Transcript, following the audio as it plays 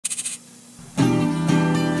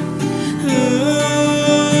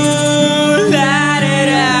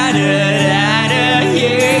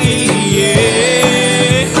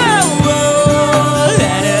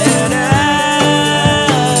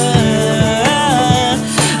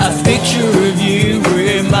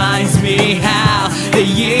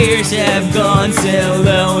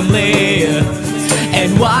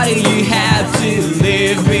why do you have to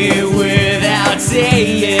leave me without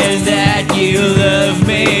saying that you love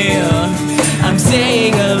me? I'm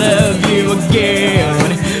saying I love you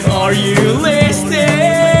again. Are you listening?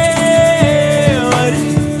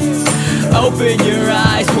 Open your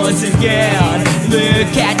eyes once again.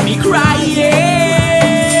 Look at me crying.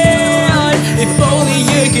 If only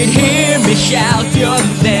you could hear me shout your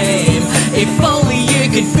name. If only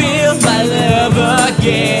you could feel my love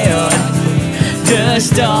again. The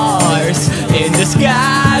stars in the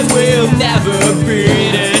sky will never be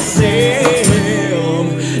the same.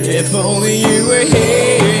 If only you were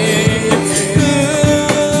here.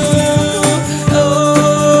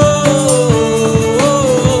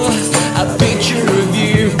 A picture of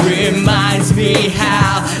you reminds me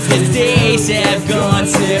how the days have gone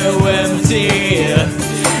so empty.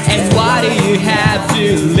 And why do you have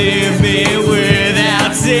to leave me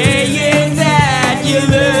without saying that you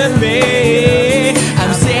love me?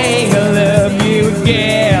 I'm saying I love you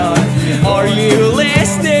again. Are you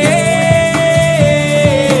listening?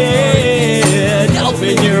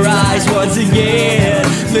 Open your eyes once again.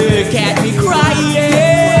 Look at me crying.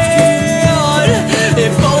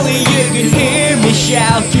 If only you could hear me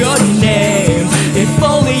shout your name. If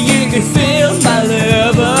only you could feel my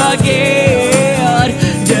love again.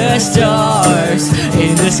 The stars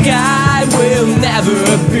in the sky will never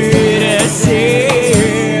be the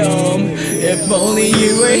same. If only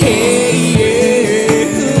you were here.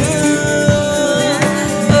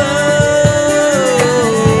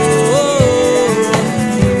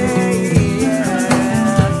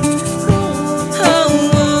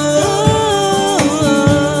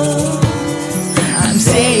 I'm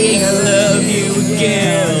saying I love you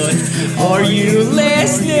again. Are you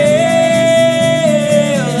listening?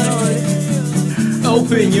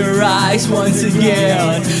 Open your eyes once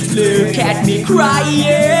again. Look at me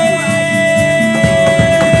crying.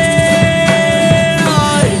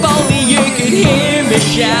 If only you could hear me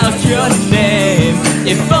shout your name.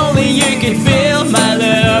 If